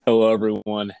Hello,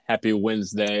 everyone. Happy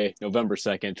Wednesday, November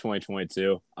 2nd,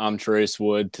 2022. I'm Trace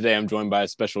Wood. Today I'm joined by a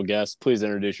special guest. Please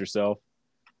introduce yourself.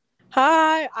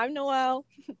 Hi, I'm Noelle.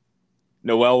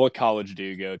 Noelle, what college do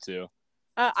you go to?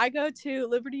 I go to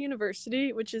Liberty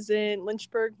University, which is in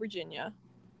Lynchburg, Virginia.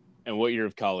 And what year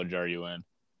of college are you in?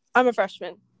 I'm a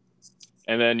freshman.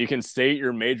 And then you can state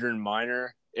your major and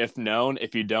minor if known.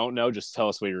 If you don't know, just tell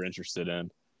us what you're interested in.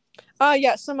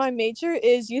 Yeah, so my major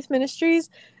is youth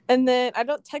ministries, and then I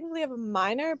don't technically have a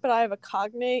minor, but I have a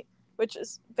cognate, which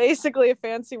is basically a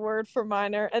fancy word for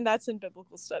minor, and that's in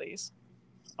biblical studies.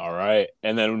 All right.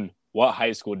 And then what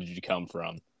high school did you come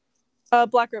from?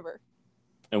 Black River.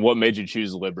 And what made you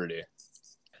choose Liberty?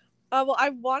 Well, I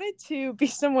wanted to be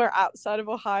somewhere outside of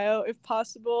Ohio if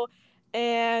possible,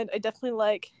 and I definitely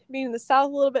like being in the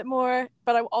South a little bit more,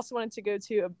 but I also wanted to go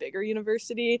to a bigger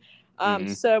university. Mm-hmm.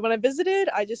 So when I visited,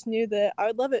 I just knew that I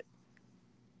would love it.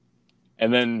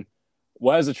 And then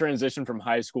what has the transition from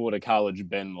high school to college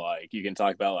been like? You can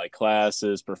talk about like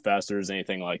classes, professors,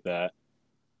 anything like that.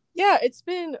 Yeah, it's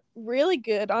been really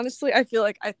good. Honestly, I feel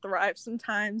like I thrive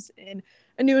sometimes in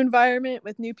a new environment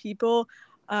with new people.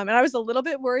 And I was a little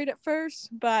bit worried at first,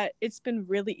 but it's been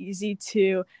really easy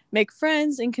to make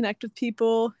friends and connect with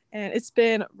people. And it's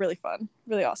been really fun,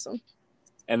 really awesome.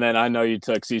 And then I know you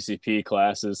took CCP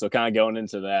classes. So, kind of going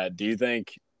into that, do you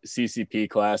think CCP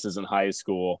classes in high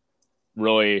school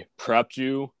really prepped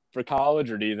you for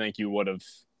college, or do you think you would have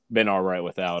been all right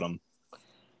without them?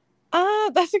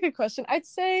 That's a good question. I'd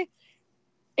say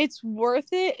it's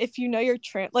worth it if you know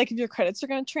if your credits are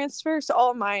going to transfer. So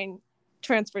all of mine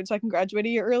transferred so I can graduate a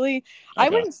year early. I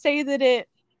Okay. wouldn't say that it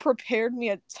prepared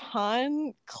me a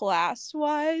ton class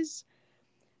wise.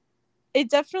 It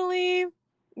definitely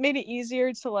made it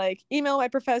easier to like email my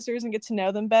professors and get to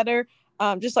know them better.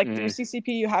 Just like through Mm-hmm. CCP,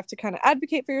 you have to kind of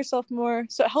advocate for yourself more.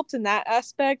 So it helped in that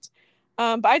aspect.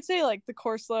 But I'd say like the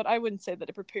course load, I wouldn't say that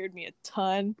it prepared me a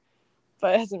ton,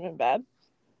 but it hasn't been bad.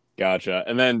 Gotcha.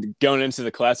 And then going into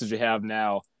the classes you have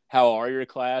now, how are your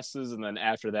classes? And then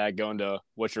after that, going to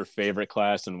what's your favorite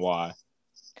class and why?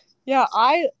 Yeah,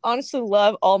 I honestly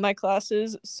love all my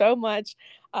classes so much.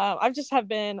 I've just have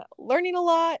been learning a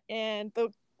lot, and the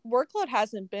workload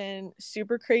hasn't been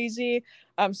super crazy.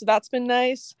 So that's been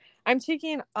nice. I'm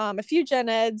taking a few gen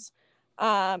eds,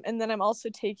 and then I'm also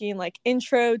taking like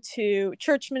intro to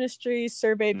church ministry,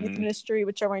 survey of youth Mm-hmm. ministry,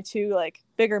 which are my two like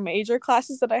bigger major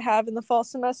classes that I have in the fall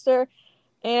semester.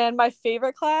 And my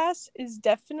favorite class is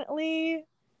definitely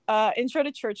intro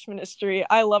to church ministry.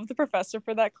 I love the professor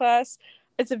for that class.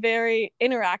 It's a very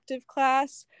interactive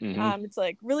class. Mm-hmm. It's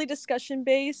like really discussion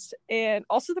based, and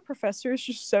also the professor is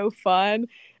just so fun,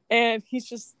 and he's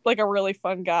just like a really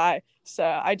fun guy. So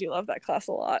I do love that class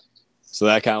a lot. So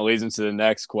that kind of leads into the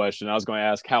next question. I was going to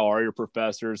ask, how are your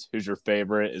professors? Who's your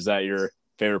favorite? Is that your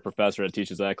favorite professor that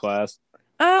teaches that class?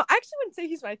 I actually wouldn't say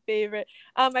he's my favorite.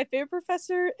 My favorite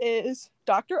professor is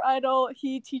Dr. Idol.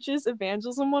 He teaches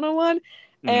Evangelism 101,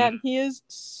 Mm-hmm. and he is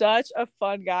such a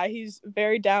fun guy. He's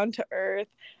very down to earth.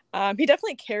 He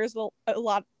definitely cares a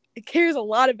lot. Cares a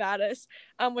lot about us,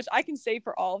 which I can say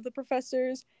for all of the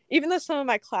professors. Even though some of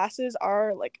my classes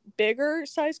are like bigger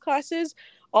size classes,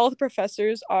 all the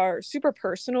professors are super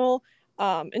personal,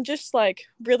 and just like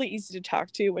really easy to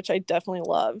talk to, which I definitely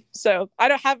love. So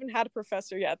haven't had a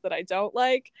professor yet that I don't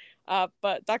like,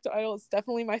 but Dr. Idol is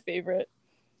definitely my favorite.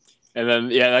 And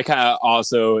then, yeah, that kind of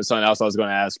also is something else I was going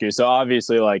to ask you. So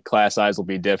obviously, like class size will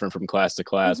be different from class to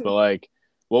class, Mm-hmm. but like,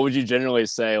 what would you generally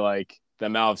say, like the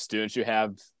amount of students you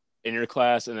have in your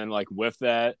class, and then like with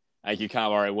that, like you kind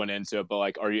of already went into it, but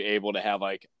like, are you able to have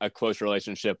like a close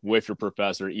relationship with your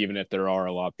professor, even if there are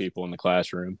a lot of people in the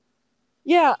classroom?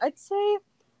 Yeah, I'd say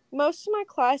most of my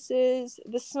classes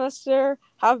this semester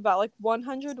have about like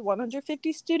 100,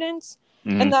 150 students.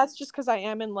 Mm-hmm. And that's just because I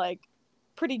am in like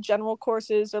pretty general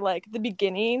courses or like the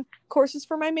beginning courses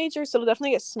for my major. So it'll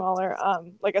definitely get smaller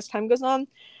like as time goes on.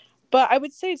 But I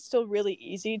would say it's still really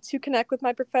easy to connect with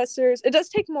my professors. It does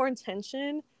take more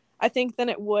intention, I think, than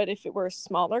it would if it were a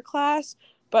smaller class.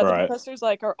 But the Right. professors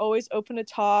like are always open to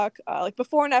talk, like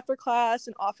before and after class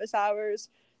and office hours.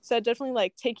 So definitely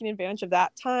like taking advantage of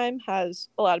that time has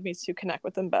allowed me to connect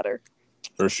with them better.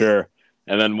 For sure.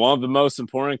 And then one of the most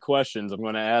important questions I'm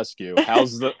going to ask you: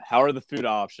 how are the food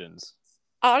options?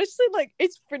 Honestly, like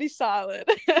it's pretty solid.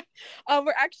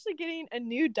 We're actually getting a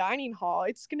new dining hall.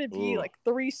 It's gonna be Ooh. like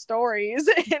 3 stories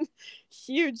and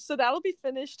huge. So that'll be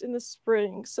finished in the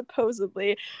spring,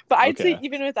 supposedly. But I'd say Okay.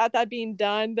 even without that being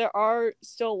done, there are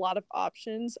still a lot of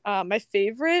options. My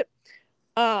favorite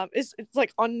is it's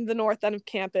like on the north end of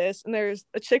campus, and there's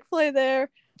a Chick-fil-A there,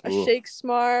 a Ooh. Shake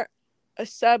Smart. a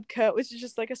Subco, which is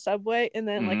just like a Subway, and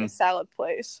then like a salad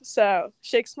place. So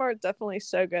Shake Smart definitely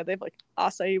so good. They have like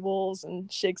acai bowls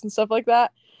and shakes and stuff like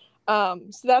that. So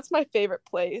that's my favorite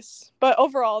place. But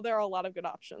overall, there are a lot of good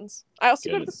options. I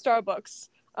also go to the Starbucks,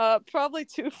 probably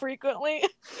too frequently,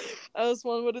 as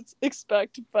one would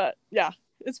expect. But yeah,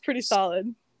 it's pretty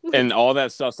solid. And all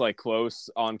that stuff's like close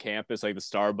on campus, like the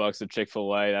Starbucks, the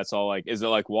Chick-fil-A. That's all like, is it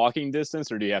like walking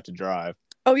distance or do you have to drive?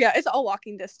 Oh yeah, it's all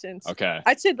walking distance. Okay.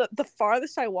 I'd say the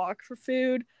farthest I walk for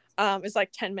food is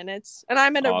like 10 minutes. And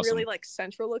I'm at a Awesome. really like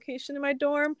central location in my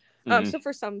dorm. So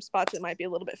for some spots it might be a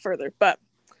little bit further, but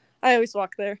I always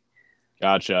walk there.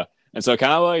 Gotcha. And so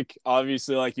kind of like,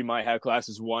 obviously like you might have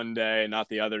classes one day, not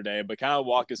the other day, but kind of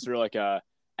walk us through like a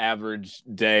average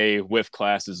day with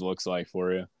classes looks like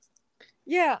for you.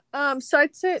 Yeah. So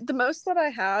I'd say the most that I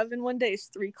have in one day is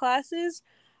 3 classes.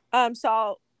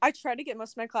 So I try to get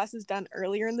most of my classes done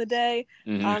earlier in the day.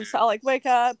 So I'll like wake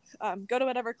up, go to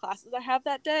whatever classes I have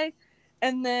that day,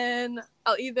 and then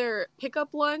I'll either pick up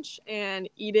lunch and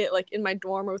eat it like in my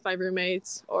dorm or with my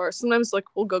roommates, or sometimes like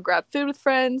we'll go grab food with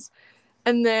friends.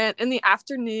 And then in the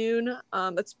afternoon,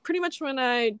 that's pretty much when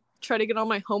I try to get all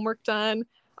my homework done.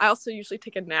 I also usually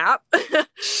take a nap.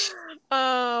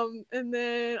 And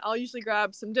then I'll usually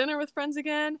grab some dinner with friends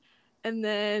again. And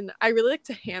then I really like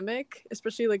to hammock,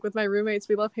 especially like with my roommates.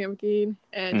 We love hammocking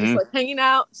and just like hanging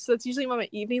out. So that's usually what my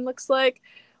evening looks like.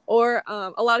 Or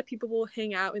a lot of people will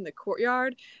hang out in the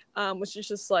courtyard, which is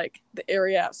just like the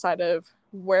area outside of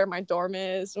where my dorm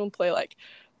is. We'll play like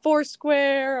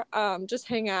Foursquare, just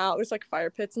hang out. There's like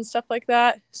fire pits and stuff like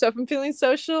that. So if I'm feeling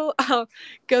social, I'll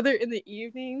go there in the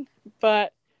evening.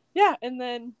 But yeah, and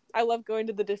then I love going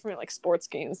to the different like sports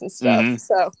games and stuff.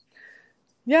 So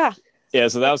yeah. Yeah,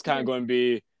 so that was kind of going to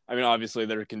be, I mean, obviously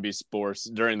there can be sports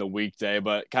during the weekday,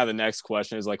 but kind of the next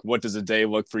question is like, what does a day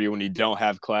look for you when you don't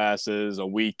have classes, a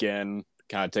weekend?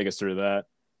 Kind of take us through that.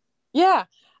 Yeah.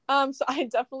 So I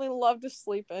definitely love to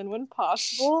sleep in when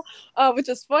possible, which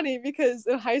is funny because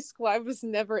in high school I was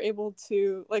never able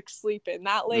to like sleep in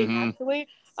that late naturally,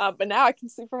 but now I can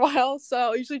sleep for a while, so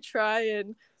I'll usually try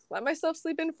and let myself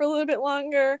sleep in for a little bit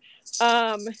longer.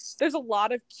 There's a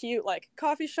lot of cute like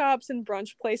coffee shops and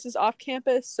brunch places off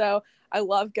campus, so I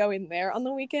love going there on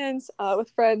the weekends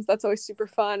with friends. That's always super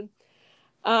fun.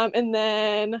 And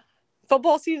then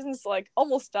football season's like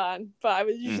almost done, but I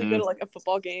would usually go to like a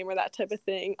football game or that type of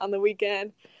thing on the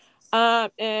weekend,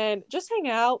 and just hang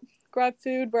out, grab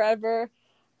food wherever.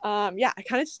 Yeah, it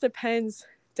kind of just depends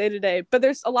day to day, but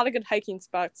there's a lot of good hiking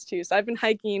spots too. So I've been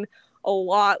hiking a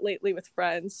lot lately with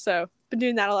friends, so been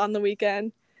doing that a lot on the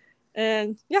weekend,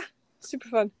 and yeah, super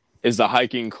fun. Is the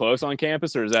hiking close on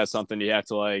campus, or is that something you have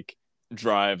to like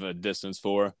drive a distance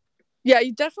for? Yeah,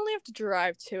 you definitely have to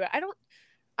drive to it.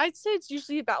 I'd say it's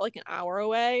usually about like an hour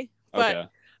away, but Okay.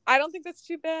 I don't think that's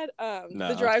too bad. No.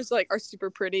 The drives like are super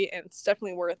pretty and it's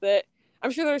definitely worth it. I'm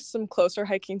sure there's some closer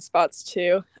hiking spots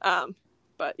too.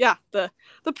 But yeah, the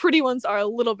pretty ones are a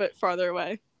little bit farther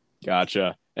away.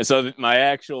 Gotcha. And so my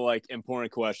actual like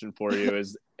important question for you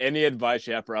is any advice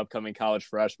you have for upcoming college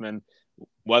freshmen,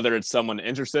 whether it's someone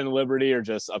interested in Liberty or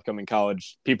just upcoming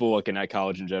college people looking at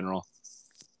college in general?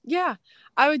 Yeah,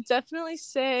 I would definitely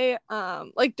say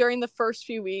like during the first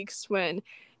few weeks when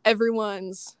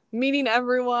everyone's meeting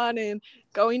everyone and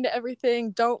going to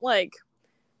everything, don't like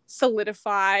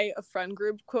solidify a friend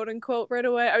group, quote unquote, right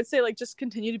away. I would say like just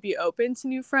continue to be open to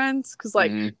new friends, because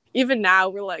like even now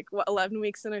we're like 11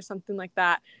 weeks in or something like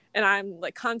that, and I'm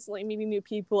like constantly meeting new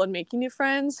people and making new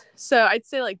friends. So I'd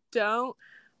say like don't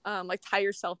like tie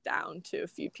yourself down to a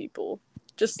few people.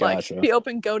 Just Gotcha. like be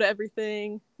open, go to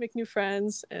everything, make new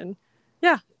friends, and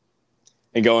yeah.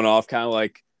 And going off kind of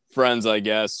like friends, I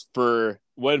guess, for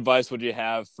what advice would you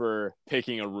have for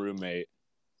picking a roommate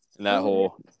and that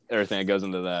whole everything that goes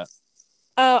into that?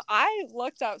 I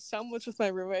lucked out so much with my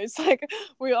roommates. Like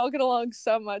we all get along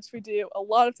so much. We do a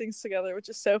lot of things together, which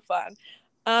is so fun.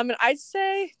 And I'd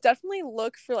say definitely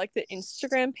look for like the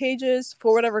Instagram pages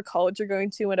for whatever college you're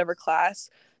going to, whatever class.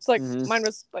 So like mine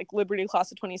was like Liberty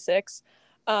class of 26.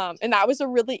 And that was a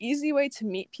really easy way to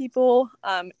meet people.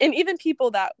 And even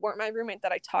people that weren't my roommate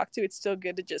that I talked to, it's still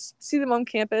good to just see them on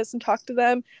campus and talk to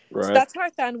them. Right. So that's how I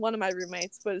found one of my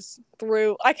roommates, was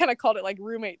through, I kind of called it like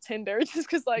roommate Tinder, just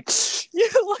because like you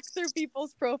look through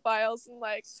people's profiles and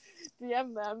like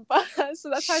DM them. But so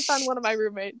that's how I found one of my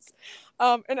roommates.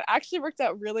 And it actually worked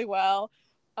out really well.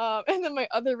 And then my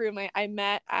other roommate I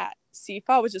met at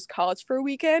CFA, which is college for a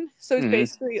weekend. So it's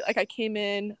basically like I came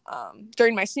in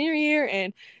during my senior year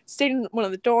and stayed in one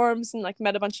of the dorms and like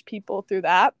met a bunch of people through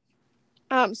that.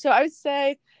 So I would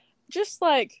say just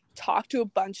like talk to a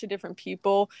bunch of different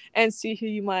people and see who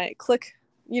you might click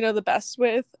the best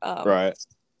with. Right.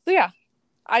 So yeah,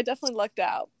 I definitely lucked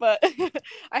out, but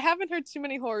I haven't heard too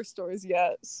many horror stories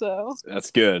yet. So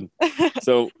That's good.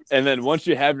 So, and then once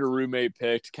you have your roommate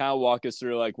picked, kind of walk us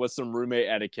through like what's some roommate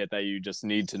etiquette that you just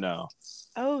need to know.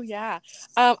 Oh yeah.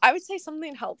 I would say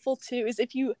something helpful too is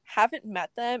if you haven't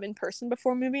met them in person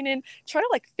before moving in, try to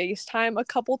like FaceTime a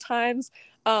couple times.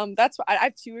 That's what I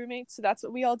have two roommates, so that's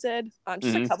what we all did.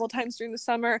 Just a Mm-hmm. couple times during the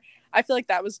summer. I feel like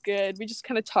that was good. We just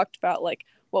kind of talked about like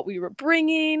what we were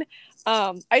bringing.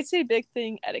 I'd say a big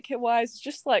thing etiquette wise is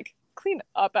just like clean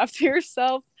up after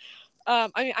yourself. I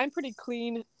mean, I'm pretty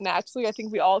clean naturally. I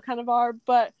think we all kind of are,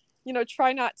 but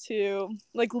try not to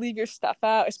like leave your stuff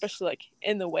out, especially like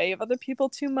in the way of other people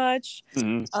too much.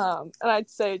 Mm-hmm. And I'd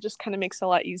say it just kind of makes it a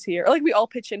lot easier. Or, like we all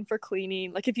pitch in for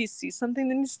cleaning. Like if you see something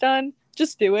that needs done,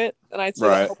 just do it. And I'd say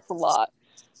that Right. helps a lot.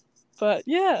 But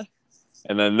yeah,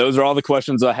 And then those are all the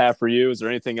questions I have for you. Is there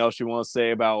anything else you want to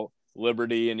say about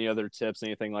Liberty? Any other tips?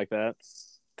 Anything like that?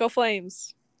 go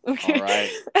Flames. All Okay. right.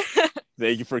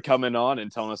 Thank you for coming on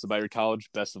and telling us about your college.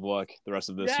 Best of luck the rest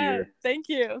of this Yeah, year. thank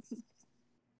you.